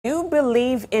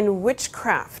believe in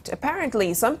witchcraft?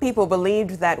 Apparently, some people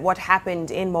believed that what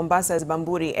happened in Mombasa's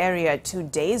Bamburi area 2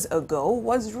 days ago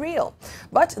was real.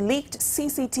 But leaked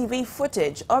CCTV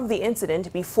footage of the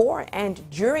incident before and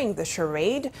during the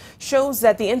charade shows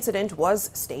that the incident was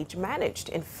stage managed.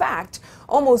 In fact,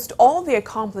 almost all the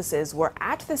accomplices were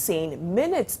at the scene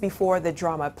minutes before the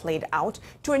drama played out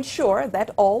to ensure that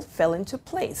all fell into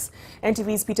place.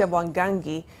 NTV's Peter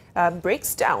Wangangi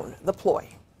breaks down the ploy.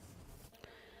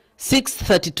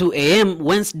 6:32 a.m.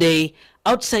 Wednesday,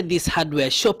 outside this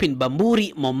hardware shop in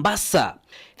Bamburi, Mombasa.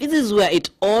 This is where it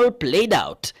all played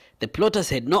out. The plotters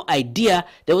had no idea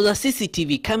there was a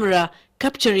CCTV camera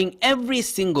capturing every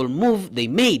single move they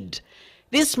made.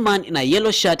 This man in a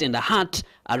yellow shirt and a hat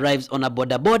arrives on a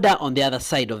boda on the other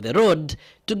side of the road,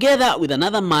 together with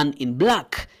another man in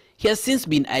black. He has since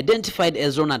been identified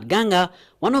as Ronald Ganga,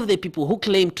 one of the people who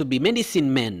claimed to be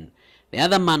medicine men. The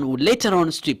other man would later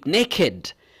on strip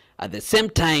naked. At the same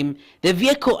time, the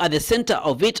vehicle at the center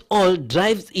of it all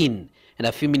drives in, and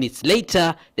a few minutes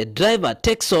later, the driver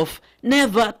takes off,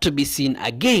 never to be seen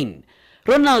again.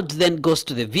 Ronald then goes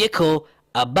to the vehicle,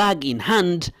 a bag in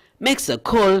hand, makes a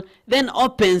call, then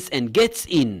opens and gets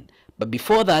in. But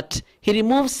before that, he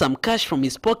removes some cash from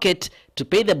his pocket to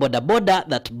pay the boda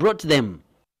that brought them.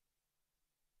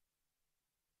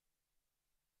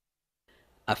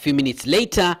 A few minutes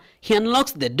later, he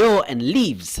unlocks the door and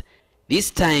leaves. This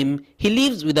time, he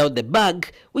leaves without the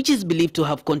bag, which is believed to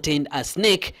have contained a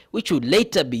snake, which would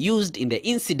later be used in the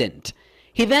incident.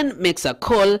 He then makes a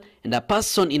call, and a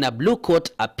person in a blue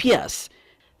coat appears.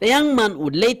 The young man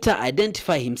would later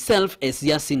identify himself as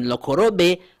Yasin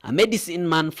Lokorobe, a medicine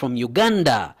man from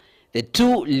Uganda. The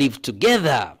two live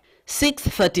together.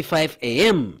 6:35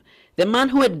 a.m. The man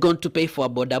who had gone to pay for a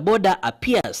boda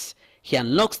appears. He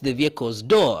unlocks the vehicle's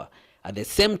door. At the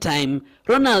same time,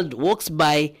 Ronald walks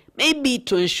by, maybe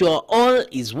to ensure all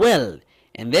is well,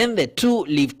 and then the two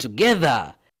live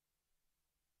together.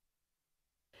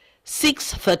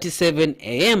 6:37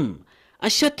 a.m. A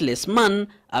shirtless man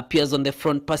appears on the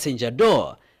front passenger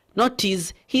door.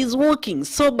 Notice he is walking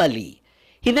soberly.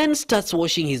 He then starts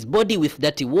washing his body with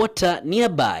dirty water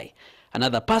nearby.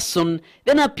 Another person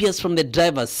then appears from the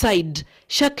driver's side,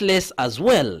 shirtless as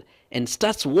well, and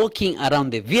starts walking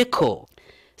around the vehicle.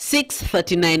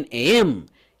 6:39 a.m.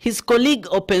 His colleague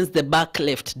opens the back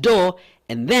left door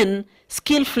and then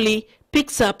skillfully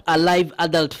picks up a live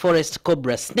adult forest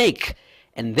cobra snake,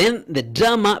 and then the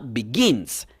drama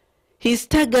begins. He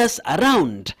staggers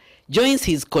around, joins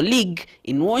his colleague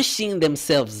in washing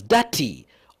themselves dirty,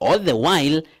 all the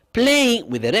while playing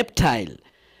with the reptile.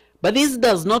 But this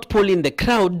does not pull in the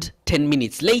crowd 10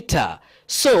 minutes later,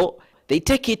 so they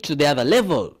take it to the other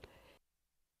level.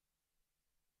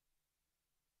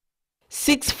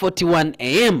 6:41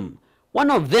 a.m.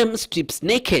 One of them strips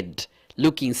naked,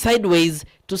 looking sideways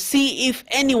to see if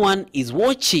anyone is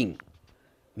watching.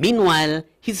 Meanwhile,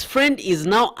 his friend is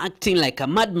now acting like a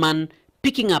madman,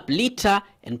 picking up litter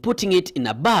and putting it in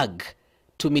a bag.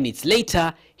 2 minutes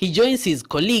later, he joins his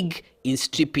colleague in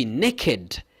stripping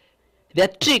naked. Their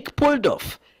trick pulled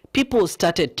off. People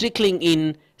started trickling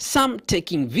in, some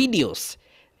taking videos.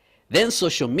 Then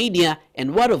social media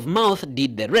and word of mouth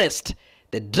did the rest.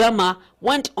 The drama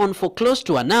went on for close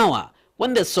to an hour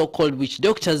when the so-called witch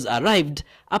doctors arrived,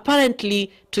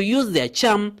 apparently to use their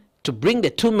charm to bring the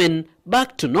two men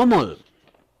back to normal.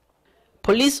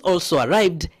 Police also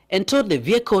arrived and towed the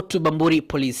vehicle to Bamburi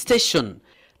police station.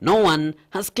 No one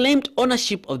has claimed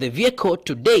ownership of the vehicle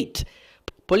to date.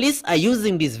 Police are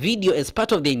using this video as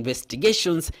part of the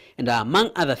investigations and are,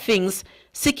 among other things,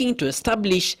 seeking to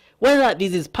establish whether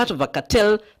this is part of a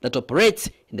cartel that operates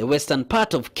in the western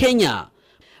part of Kenya.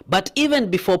 But even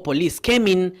before police came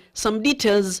in, some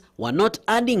details were not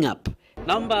adding up.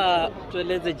 Naomba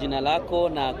tueleze jina lako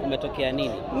na kumetokea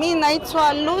nini? Mimi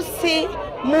naitwa Lucy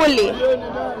Muli.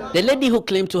 The lady who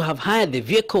claimed to have hired the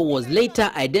vehicle was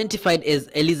later identified as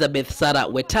Elizabeth Sarah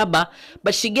Wetaba,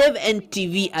 but she gave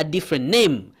NTV a different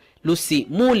name, Lucy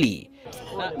Muli.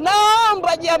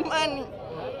 Naomba jamani,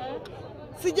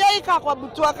 sijaika kwa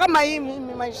butua kama hii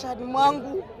mimi maishani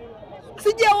mwangu.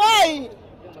 Sijawahi.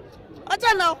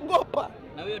 Hata naogopa.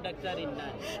 Na huyo daktari ni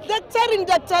nani? Daktari ni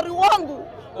daktari wangu.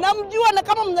 Namjua, na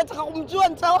kama mnataka kumjua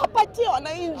nitawapatia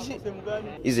wananchi.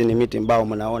 Hizi ni miti mbao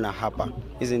mnaona hapa.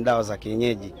 Hizi ni dawa za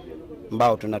kienyeji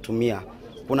mbao tunatumia.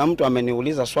 Kuna mtu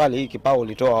ameniuliza swali, hii kipawa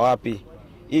ulitoa wapi?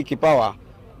 Hii kipawa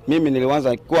mimi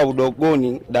nilianza kuwa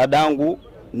udogoni, dadangu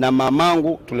na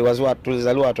mamangu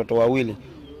tulizaliwa watoto wawili.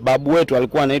 Babu wetu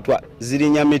alikuwa anaitwa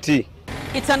Zilinyamiti.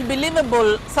 It's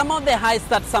unbelievable some of the heights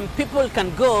that some people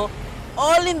can go,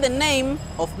 all in the name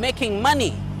of making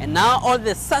money. And now all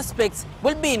the suspects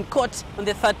will be in court on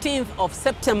the 13th of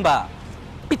September.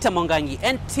 Peter Mongangi,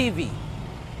 NTV,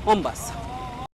 Mombasa.